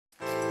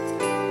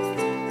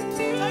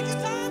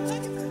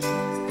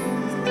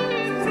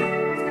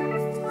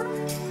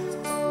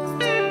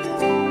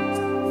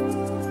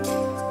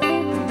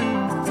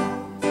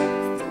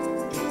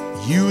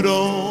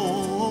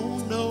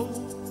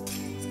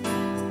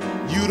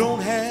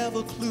don't have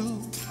a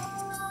clue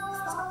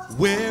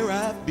where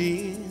I've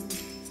been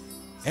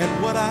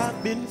and what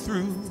I've been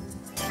through.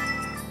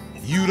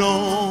 You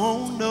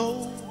don't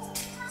know,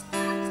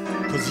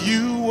 'cause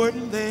you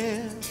weren't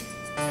there.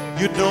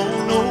 You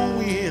don't know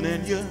when,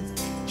 and you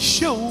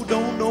sure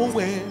don't know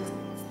where.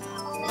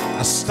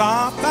 I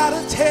stopped by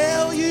to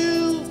tell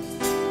you,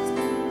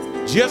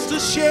 just to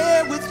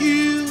share with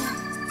you,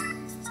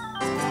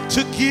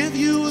 to give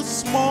you a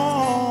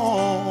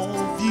small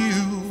view.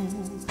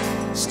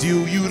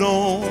 Still you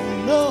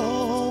don't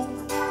know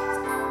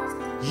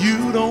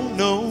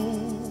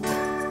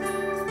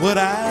what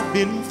I've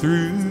been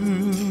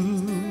through.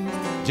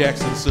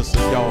 Jackson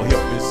sisters, y'all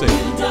help me say.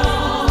 You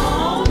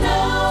don't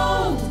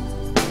know.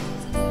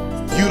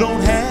 You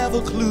don't have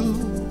a clue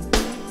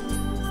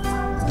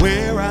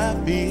where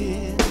I've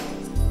been,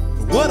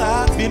 what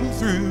I've been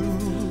through.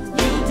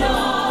 You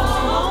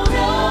don't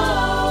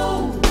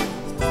know.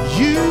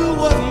 You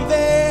wasn't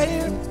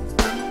there.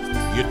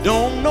 You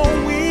don't know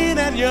when,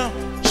 and you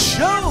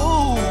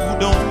sure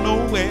don't know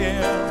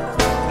where.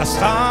 I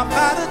stopped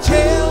by to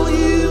tell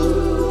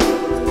you,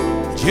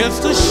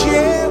 just to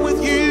share with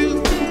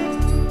you,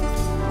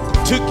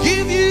 to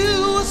give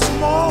you a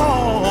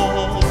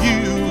small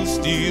view.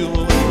 Still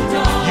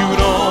you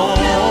don't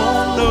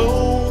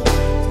know.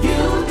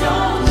 You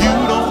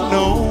don't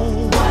know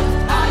What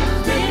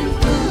I've been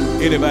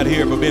through. Anybody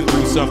here ever been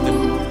through something?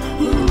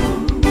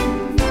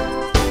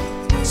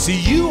 See,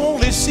 you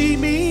only see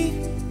me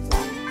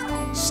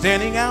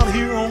standing out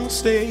here on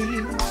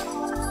stage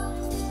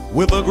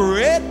with a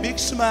great big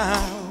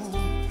smile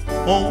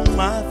on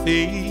my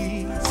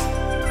face.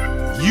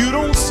 You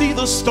don't see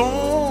the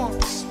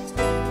storms,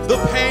 the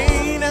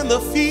pain and the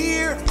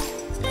fear.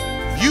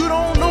 You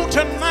don't know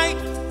tonight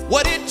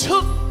what it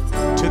took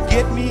to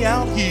get me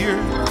out here.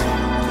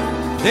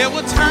 There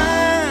were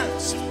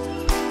times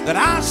that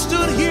I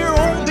stood here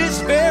on this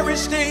very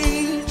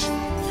stage,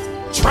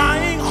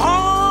 trying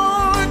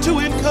hard to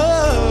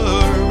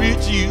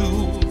encourage you,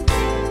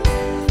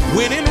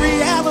 when in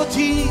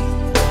reality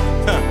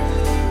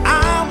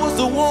I was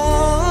the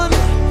one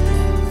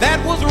that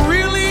was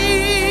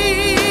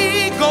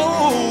really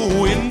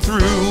going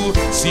through.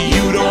 See,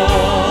 you don't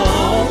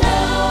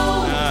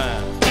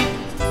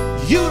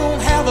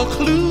have a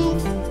clue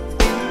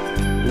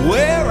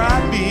where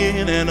I've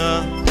been and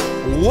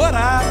what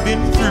I've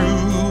been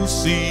through.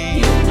 See,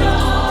 You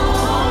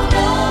don't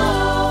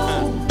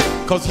know.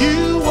 'cause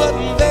you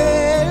wasn't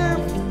there.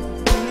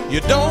 You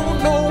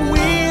don't know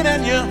when,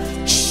 and you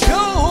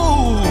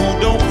sure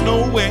don't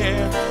know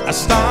where. I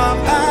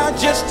stopped by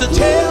just to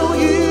tell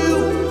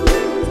you,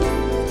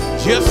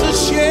 just to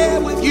share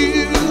with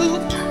you,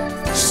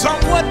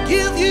 somewhat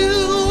give you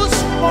a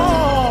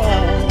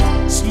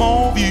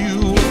small view.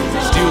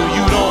 Still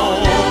you don't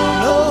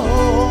know.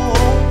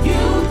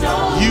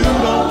 You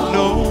don't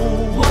know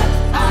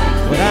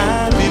What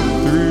I've been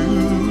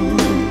through.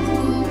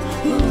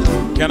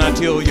 Can I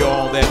tell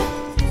y'all that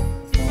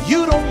you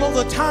don't know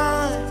the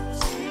times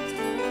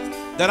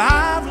that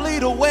I've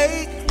laid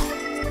awake,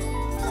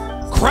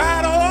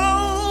 cried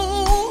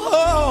all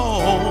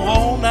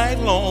night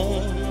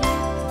long,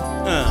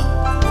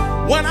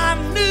 when I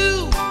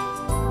knew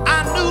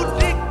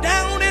deep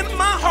down in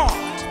my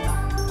heart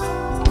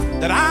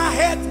that I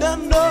had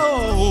done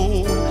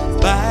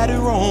nobody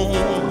wrong.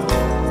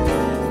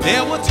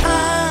 There were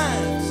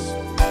times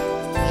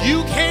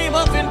you came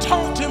up and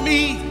talked to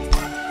me,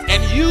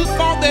 and you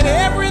thought that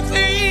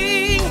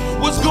everything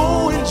was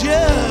going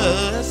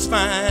just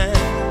fine.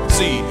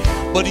 See,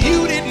 but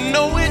you didn't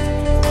know it.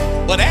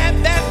 But at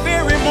that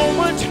very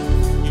moment,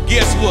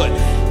 guess what?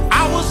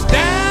 I was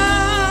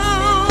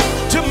down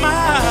to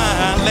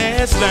my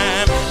last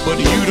dime. But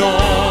you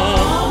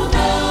don't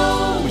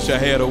know. Wish I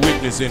had a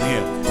witness in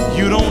here.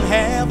 You don't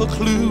have a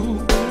clue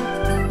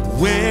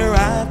where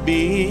I've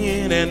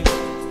been and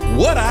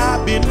what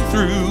I've been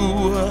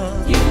through.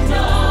 You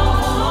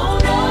don't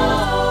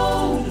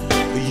know.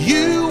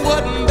 You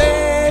wasn't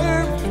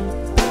there.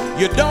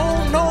 You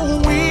don't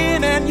know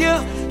when, and you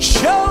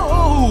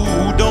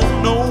sure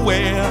don't know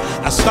where.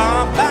 I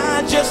stopped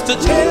by just to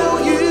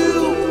tell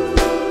you,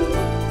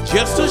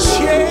 just to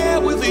share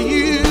with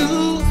you,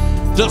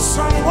 to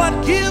somewhat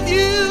give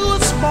you a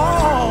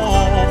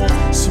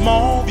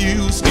small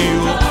view.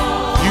 Still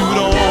you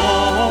don't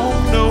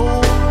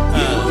know.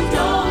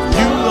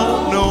 You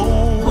don't know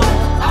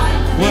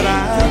what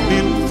I've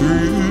been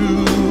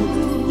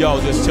through.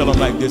 Y'all just tell them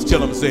like this. Tell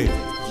them, say,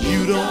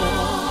 you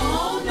don't.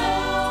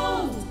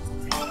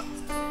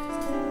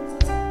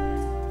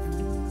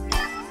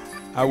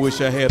 I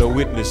wish I had a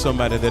witness,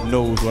 somebody that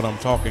knows what I'm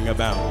talking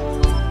about.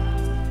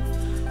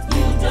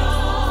 You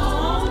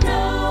don't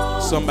know.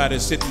 Somebody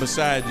sitting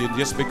beside you,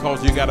 just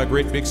because you got a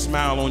great big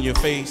smile on your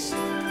face,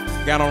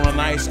 got on a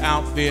nice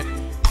outfit,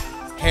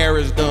 hair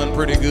is done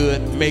pretty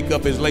good,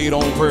 makeup is laid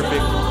on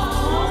perfect,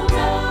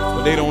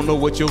 but they don't know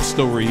what your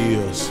story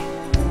is.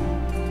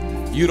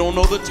 You don't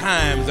know the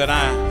times that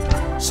I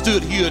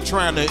stood here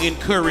trying to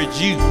encourage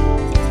you.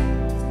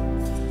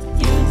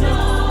 You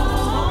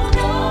don't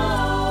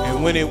know.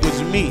 When it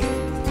was me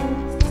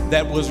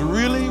that was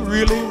really,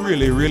 really,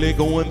 really, really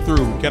going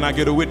through. Can I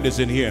get a witness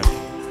in here?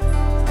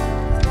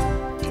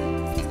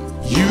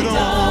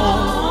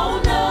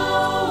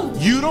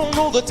 You don't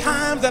know the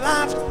times that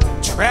I've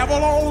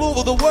traveled all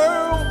over the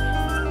world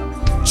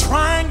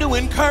trying to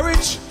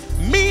encourage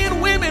men,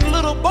 women,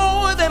 little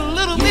boys, and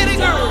little bitty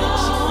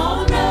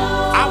girls.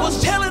 I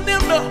was telling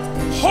them to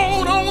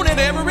hold on and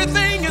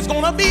everything is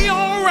gonna be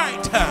all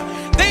right.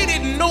 They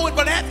didn't know it,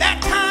 but at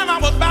that time I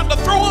was about to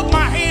throw up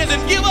my hands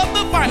and give up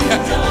the fight.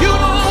 You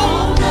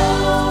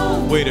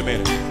know. Wait a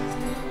minute.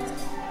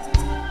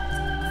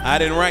 I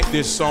didn't write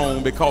this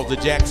song because the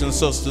Jackson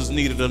sisters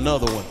needed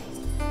another one.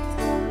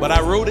 But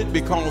I wrote it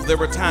because there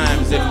were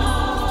times that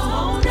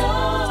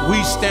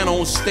we stand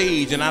on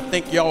stage, and I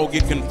think y'all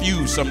get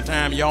confused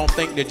sometimes. Y'all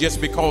think that just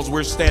because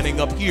we're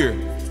standing up here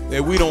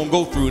that we don't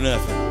go through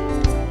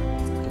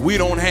nothing. We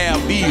don't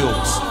have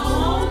bills.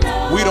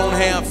 We don't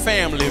have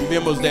family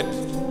members that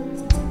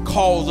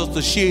cause us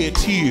to shed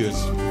tears.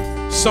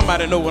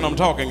 Somebody know what I'm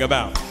talking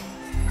about.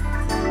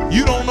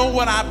 You don't know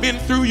what I've been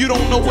through. You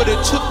don't know what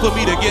it took for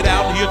me to get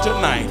out here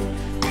tonight.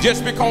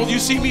 Just because you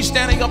see me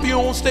standing up here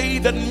on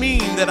stage doesn't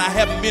mean that I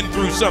haven't been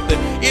through something.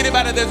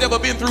 Anybody that's ever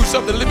been through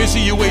something, let me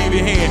see you wave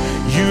your hand.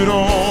 You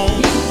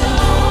don't know.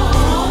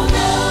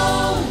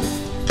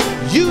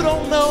 You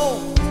don't know.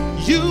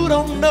 You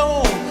don't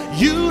know.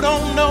 You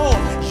don't know.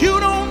 You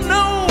don't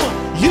know.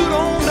 You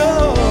don't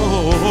know.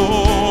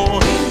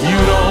 You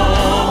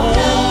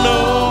don't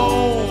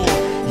know.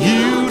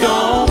 You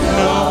don't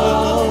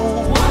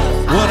know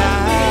what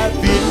I've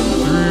been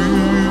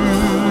through.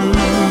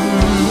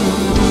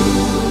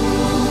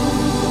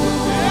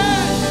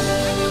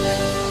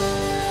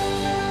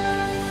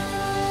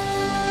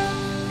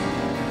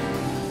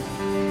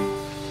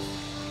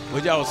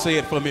 Would y'all say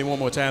it for me one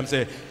more time?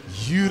 Say,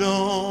 you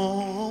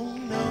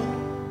don't know.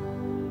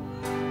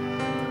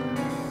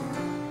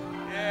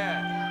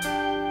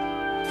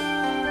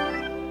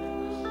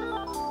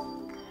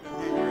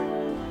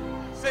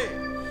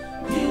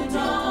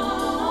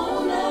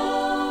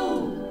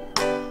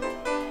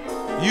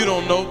 You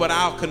don't know, but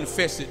I'll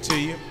confess it to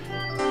you.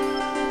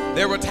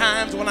 There were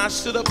times when I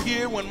stood up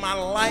here when my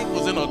life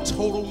was in a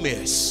total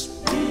mess.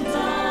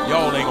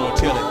 Y'all ain't gonna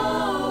tell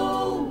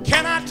it.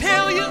 Can I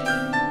tell you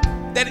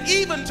that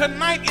even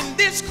tonight in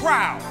this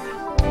crowd,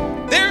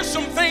 there's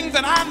some things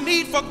that I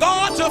need for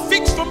God to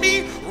fix for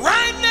me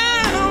right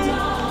now.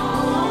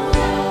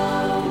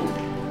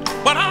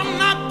 But I'm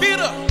not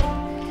bitter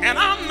and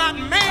I'm not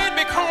mad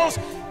because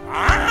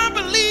I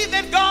believe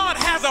that God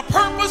has a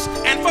purpose,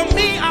 and for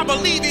me, I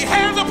believe He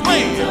has a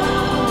plan.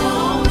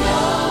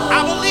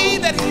 I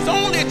believe that He's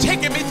only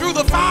taking me through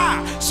the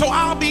fire, so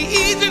I'll be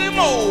easy to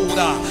mold.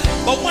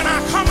 But when I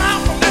come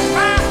out from that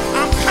fire,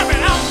 I'm coming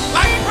out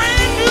like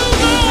brand new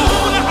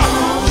gold.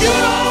 You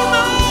don't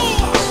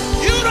know.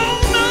 You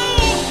don't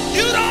know.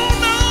 You don't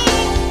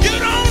know.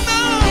 You don't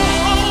know.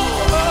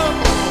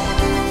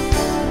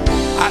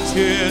 I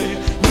tell you,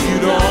 you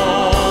don't.